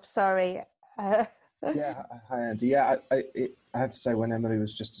dropped off, sorry. Yeah, hi Andy. Yeah, I have to say, when Emily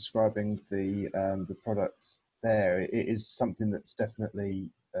was just describing the products there, it is something that's definitely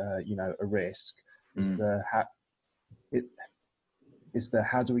you know, a risk. Is the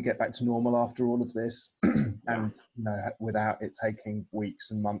how do we get back to normal after all of this, and you know, without it taking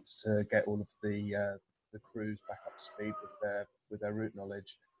weeks and months to get all of the crews back up to speed with their route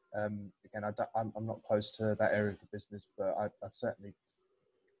knowledge. Again, I'm not close to that area of the business, but I certainly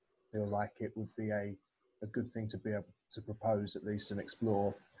feel like it would be a good thing to be able to propose at least and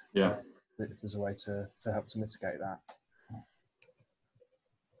explore. Yeah. If there's a way to help to mitigate that.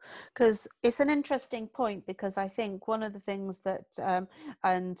 Because it's an interesting point, because I think one of the things that,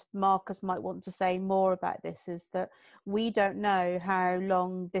 and Marcus might want to say more about this, is that we don't know how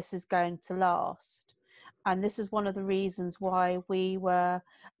long this is going to last. And this is one of the reasons why we were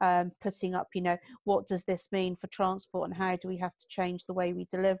putting up, you know, what does this mean for transport and how do we have to change the way we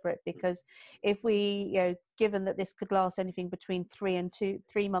deliver it? Because if we, you know, given that this could last anything between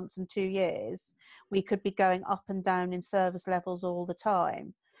 3 months and 2 years, we could be going up and down in service levels all the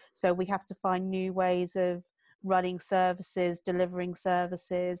time. So we have to find new ways of running services, delivering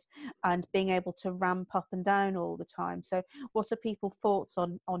services, and being able to ramp up and down all the time. So what are people's thoughts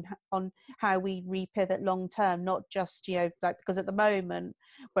on how we repivot long term, not just, you know, like, because at the moment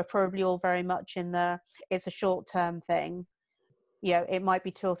we're probably all very much in it's a short term thing. You know, it might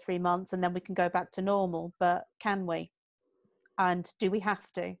be 2 or 3 months and then we can go back to normal, but can we? And do we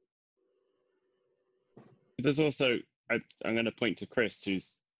have to? There's also, I'm going to point to Chris,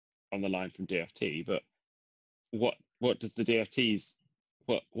 who's on the line from DFT, but what does the DFT's,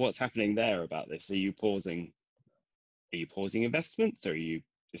 what's happening there about this? Are you pausing investments, or are you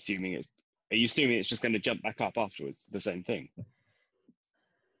assuming it's just going to jump back up afterwards, the same thing?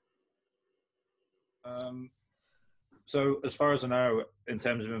 So as far as I know, in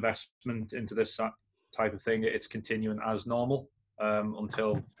terms of investment into this type of thing, it's continuing as normal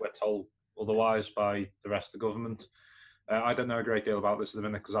until we're told otherwise by the rest of the government. I don't know a great deal about this at the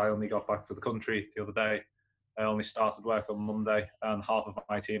minute because I only got back to the country the other day. I only started work on Monday, and half of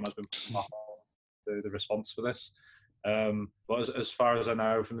my team has been putting off the response for this. But as far as I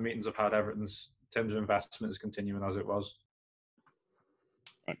know from the meetings I've had, everything's, in terms of investment, is continuing as it was.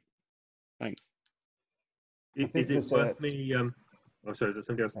 Right. Thanks. Is it worth me? Oh, sorry, is there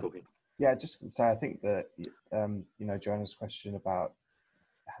somebody else talking? Yeah, just to say, I think that you know, Joanna's question about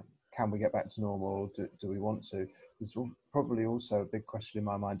can we get back to normal? Do we want to? There's probably also a big question in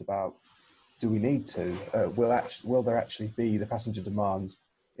my mind about, do we need to? Will there actually be the passenger demand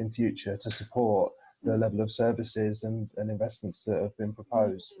in future to support the level of services and investments that have been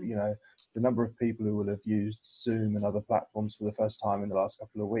proposed? You know, the number of people who will have used Zoom and other platforms for the first time in the last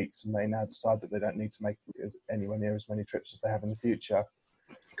couple of weeks and may now decide that they don't need to make anywhere near as many trips as they have in the future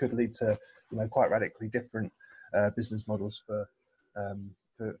could lead to, you know, quite radically different business models for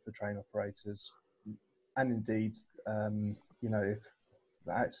for train operators, and indeed, you know, if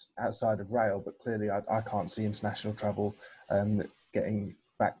that's outside of rail, but clearly I can't see international travel getting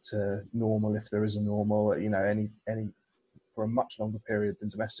back to normal, if there is a normal, you know, any for a much longer period than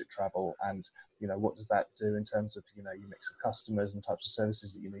domestic travel. And, you know, what does that do in terms of, you know, your mix of customers and types of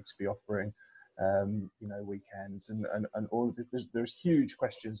services that you need to be offering, you know, weekends and all of this. There's huge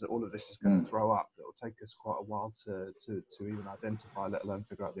questions that all of this is going to throw up that will take us quite a while to even identify, let alone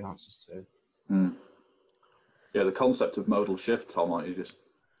figure out the answers to. Yeah, the concept of modal shift, Tom, like you just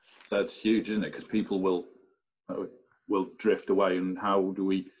said, is huge, isn't it? Because people will drift away, and how do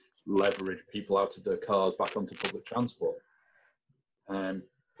we leverage people out of their cars back onto public transport?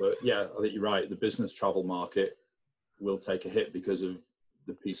 But yeah, I think you're right. The business travel market will take a hit because of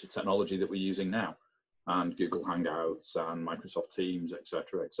the piece of technology that we're using now, and Google Hangouts and Microsoft Teams,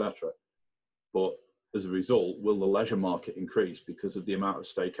 etc., etc. But as a result, will the leisure market increase because of the amount of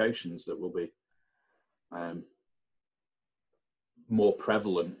staycations that will be more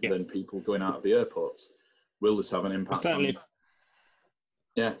prevalent than people going out of the airports? Will this have an impact? Certainly.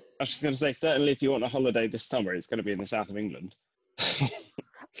 Yeah. I was just going to say, certainly if you want a holiday this summer, it's going to be in the south of England.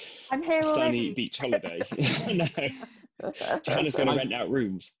 I'm here a sunny already. beach holiday. No. China's going to rent out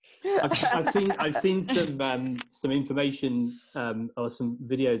rooms. I've seen some information or some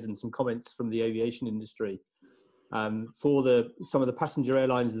videos and some comments from the aviation industry for some of the passenger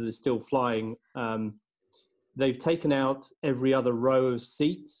airlines that are still flying. They've taken out every other row of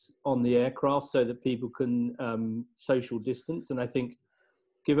seats on the aircraft so that people can social distance. And I think,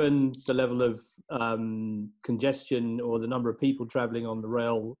 given the level of congestion or the number of people travelling on the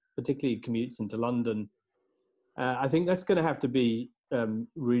rail, particularly commutes into London, I think that's going to have to be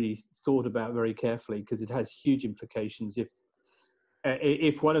really thought about very carefully, because it has huge implications.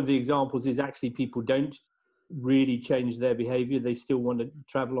 If one of the examples is actually people don't really change their behaviour, they still want to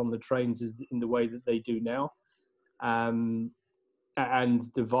travel on the trains in the way that they do now, and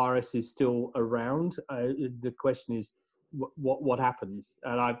the virus is still around, the question is what happens.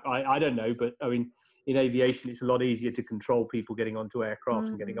 And I don't know, but I mean, in aviation it's a lot easier to control people getting onto aircraft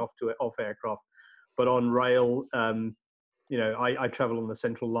and getting off aircraft, but on rail, you know, I travel on the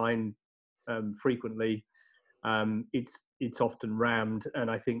Central Line frequently. It's often rammed,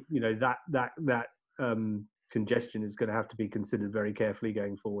 and I think, you know, that congestion is going to have to be considered very carefully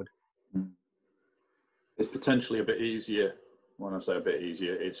going forward. It's potentially a bit easier. When I say a bit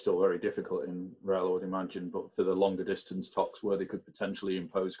easier, it's still very difficult in rail, I would imagine, but for the longer distance talks where they could potentially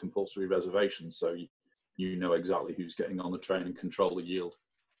impose compulsory reservations, so you know exactly who's getting on the train and control the yield.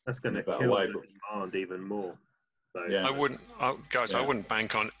 That's going to kill the demand even more. So, yeah. I wouldn't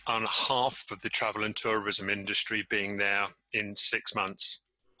bank on half of the travel and tourism industry being there in 6 months.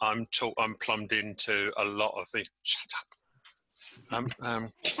 I'm plumbed into a lot of the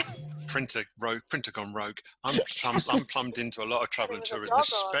printer gone rogue. I'm plumbed into a lot of travel and tourism,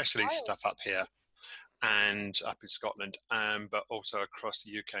 especially stuff up here and up in Scotland, but also across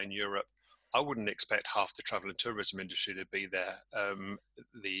the UK and Europe. I wouldn't expect half the travel and tourism industry to be there.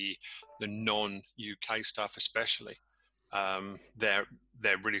 The non-UK stuff, especially, they're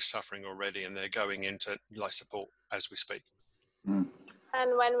really suffering already, and they're going into life support as we speak.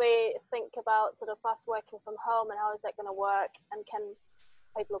 And when we think about sort of us working from home and how is that going to work, and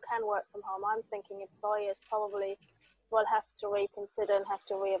people who can work from home, I'm thinking employers probably will have to reconsider and have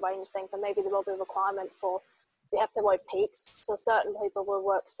to rearrange things, and maybe there will be a requirement for, we have to avoid peaks, so certain people will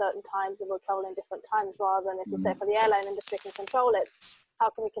work certain times and will travel in different times, rather than, as you say, for the airline industry can control it. How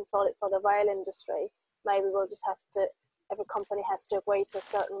can we control it for the rail industry? Maybe we'll just have to, every company has to agree to a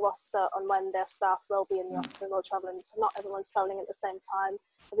certain roster on when their staff will be in the office and will travel, and so not everyone's travelling at the same time.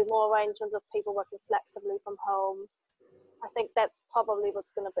 There'll be more arrangements of people working flexibly from home. I think that's probably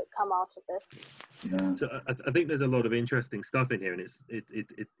what's going to come out of this. Yeah. So I think there's a lot of interesting stuff in here, and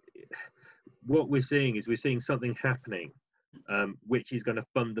what we're seeing is something happening which is going to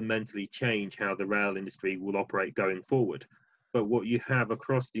fundamentally change how the rail industry will operate going forward. But what you have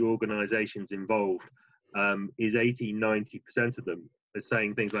across the organisations involved is 80-90% of them are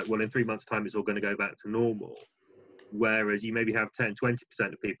saying things like, well, in 3 months' time it's all going to go back to normal, whereas you maybe have 10-20%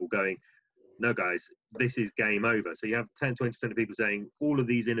 of people going, no guys, this is game over. So you have 10-20% of people saying all of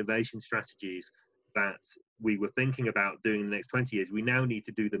these innovation strategies that we were thinking about doing in the next 20 years, we now need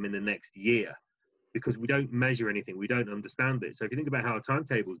to do them in the next year, because we don't measure anything, we don't understand it. So if you think about how a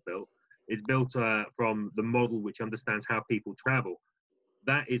timetable is built, it's built from the model which understands how people travel.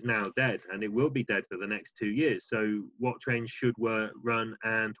 That is now dead, and it will be dead for the next 2 years. So what trains should run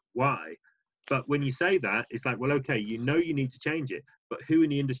and why? But when you say that, it's like, well, okay, you know you need to change it, but who in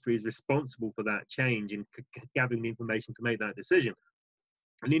the industry is responsible for that change and gathering the information to make that decision?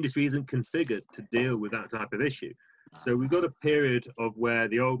 and the industry isn't configured to deal with that type of issue. So we've got a period of where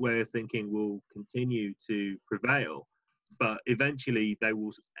the old way of thinking will continue to prevail, but eventually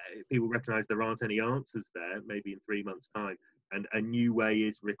people recognize there aren't any answers there, maybe in 3 months' time, and a new way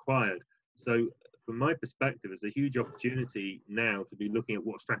is required. So from my perspective, there's a huge opportunity now to be looking at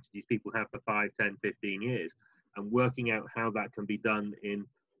what strategies people have for 5, 10, 15 years and working out how that can be done in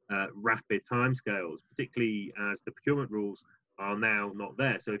rapid timescales, particularly as the procurement rules are now not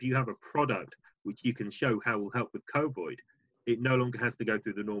there. So if you have a product which you can show how will help with COVID, it no longer has to go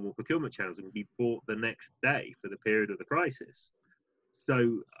through the normal procurement channels and be bought the next day for the period of the crisis.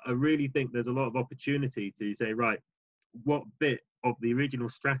 So I really think there's a lot of opportunity to say, right, what bit of the original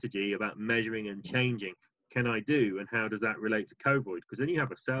strategy about measuring and changing can I do, and how does that relate to COVID? Because then you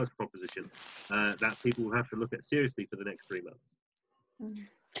have a sales proposition that people will have to look at seriously for the next 3 months.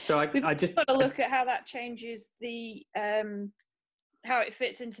 So I just got to look at how that changes the how it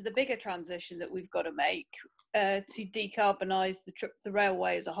fits into the bigger transition that we've got to make to decarbonise the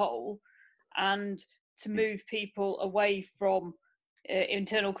railway as a whole, and to move people away from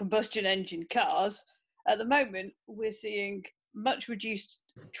internal combustion engine cars. At the moment, we're seeing much reduced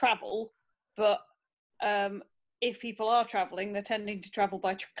travel, but if people are travelling, they're tending to travel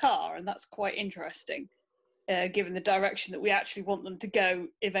by car, and that's quite interesting, given the direction that we actually want them to go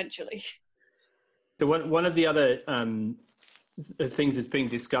eventually. So one of the other things that's being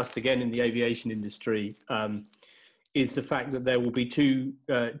discussed again in the aviation industry is the fact that there will be two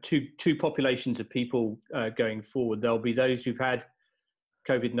populations of people going forward. There'll be those who've had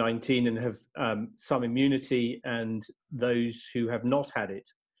COVID-19 and have some immunity, and those who have not had it.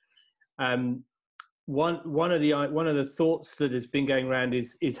 One of the thoughts that has been going around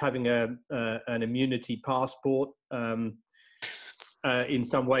is having an immunity passport in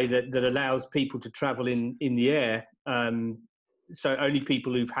some way that allows people to travel in the air. So only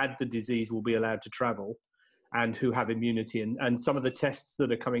people who've had the disease will be allowed to travel, and who have immunity. And some of the tests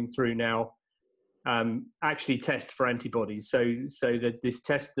that are coming through now actually test for antibodies. So that this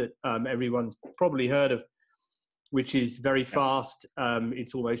test that everyone's probably heard of, which is very fast,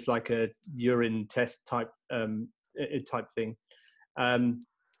 it's almost like a urine test type thing.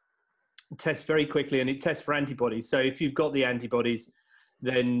 Tests very quickly, and it tests for antibodies. So if you've got the antibodies,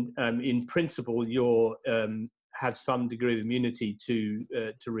 then in principle you're have some degree of immunity to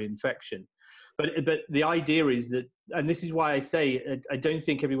reinfection. But the idea is that, and this is why I say I don't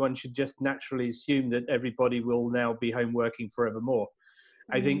think everyone should just naturally assume that everybody will now be home working forevermore.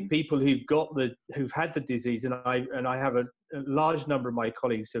 I think people who've had the disease, and I have a large number of my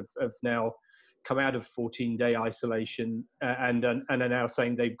colleagues have now come out of 14-day isolation and are now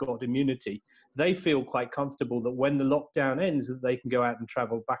saying they've got immunity. They feel quite comfortable that when the lockdown ends, that they can go out and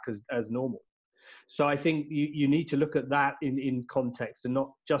travel back as normal. So I think you need to look at that in context and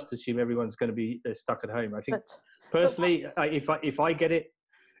not just assume everyone's going to be stuck at home. I think personally, if I get it,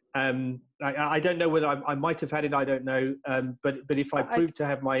 I don't know whether I might have had it. I don't know. But if I prove to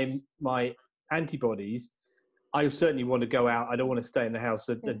have my antibodies, I certainly want to go out. I don't want to stay in the house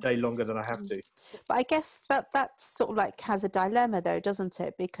a day longer than I have to. But I guess that sort of like has a dilemma though, doesn't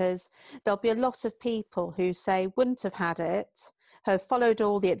it? Because there'll be a lot of people who say wouldn't have had it, have followed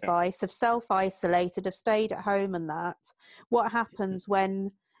all the advice, have self-isolated, have stayed at home and that. What happens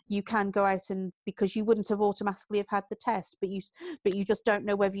when you can go out and, because you wouldn't have automatically have had the test, but you just don't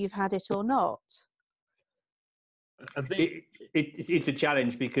know whether you've had it or not? I think it's a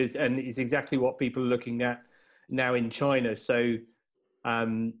challenge because, and it's exactly what people are looking at now in China. So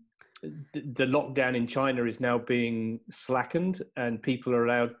the lockdown in China is now being slackened and people are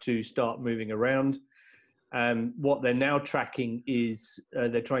allowed to start moving around. What they're now tracking is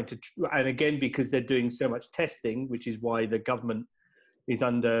they're trying to, and again, because they're doing so much testing, which is why the government is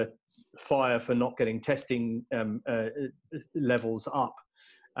under fire for not getting testing levels up,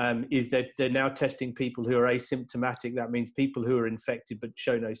 is that they're now testing people who are asymptomatic. That means people who are infected but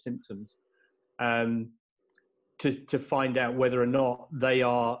show no symptoms, to find out whether or not they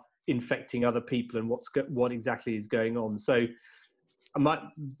are infecting other people and what exactly is going on. So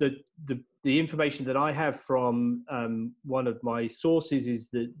the information that I have from one of my sources is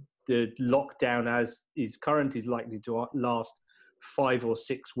that the lockdown as is current is likely to last 5 or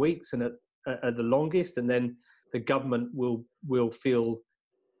 6 weeks, and at the longest, and then the government will feel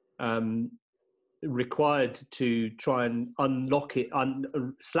required to try and unlock it,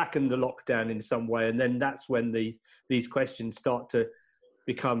 slacken the lockdown in some way, and then that's when these questions start to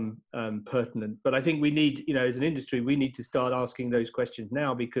become pertinent. But I think we need, as an industry, we need to start asking those questions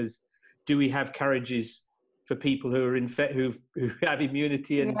now, because do we have carriages for people who are who have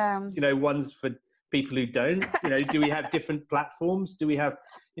immunity, and ones for people who don't? You know, do we have different platforms? Do we have,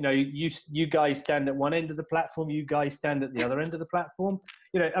 you know, you guys stand at one end of the platform, you guys stand at the other end of the platform?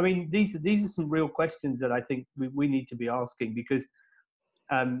 You know, I mean, these are some real questions that I think we need to be asking, because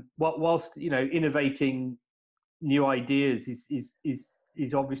whilst, you know, innovating new ideas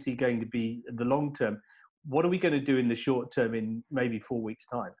is obviously going to be the long term, what are we going to do in the short term in maybe 4 weeks'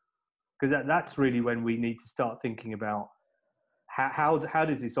 time? Because that's really when we need to start thinking about how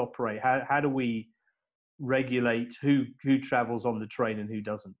does this operate? How do we regulate who travels on the train and who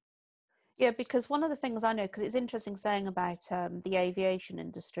doesn't? Yeah, because one of the things I know, because it's interesting saying about the aviation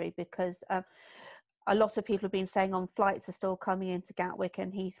industry, because a lot of people have been saying on flights are still coming into Gatwick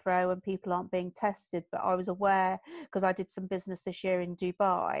and Heathrow and people aren't being tested. But I was aware, because I did some business this year in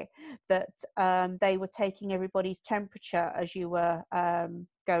Dubai, that they were taking everybody's temperature as you were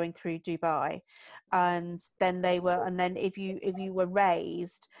going through Dubai. And then if you were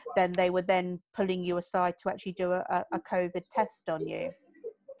raised, then they were then pulling you aside to actually do a COVID test on you.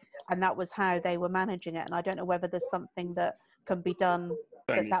 And that was how they were managing it. And I don't know whether there's something that can be done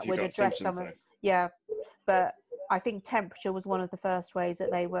that would address some of. Yeah, but I think temperature was one of the first ways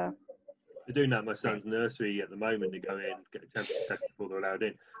that they were. They're doing that at my son's nursery at the moment. They go in, get a temperature test before they're allowed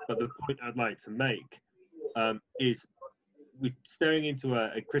in. But the point I'd like to make is we're staring into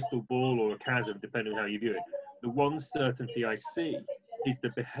a crystal ball or a chasm, depending on how you view it. The one certainty I see is the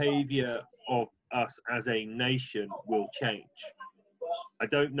behaviour of us as a nation will change. I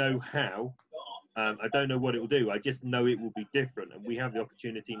don't know how. I don't know what it will do. I just know it will be different. And we have the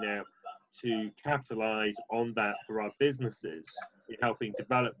opportunity now to capitalise on that for our businesses in helping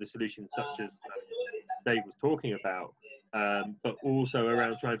develop the solutions such as Dave was talking about, but also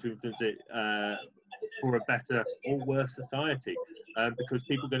around trying to influence it for a better or worse society, because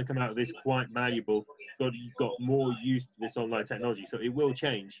people are going to come out of this quite malleable. You've got more used to this online technology, so it will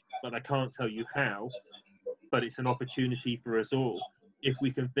change, but I can't tell you how, but it's an opportunity for us all if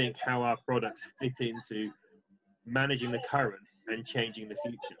we can think how our products fit into managing the current and changing the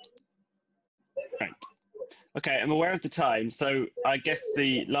future. Right. Okay, I'm aware of the time, so I guess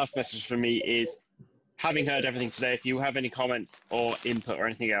the last message from me is, having heard everything today, if you have any comments or input or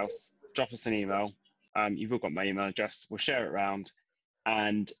anything else, drop us an email. You've all got my email address. We'll share it around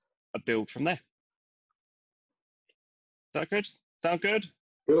and build from there. Is that good? Sound good?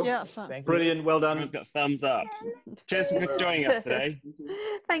 Yeah, brilliant. Well done. Everyone's got thumbs up. Cheers for joining us today.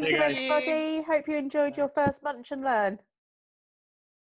 Thank you, everybody. Hope you enjoyed your first Munch and Learn.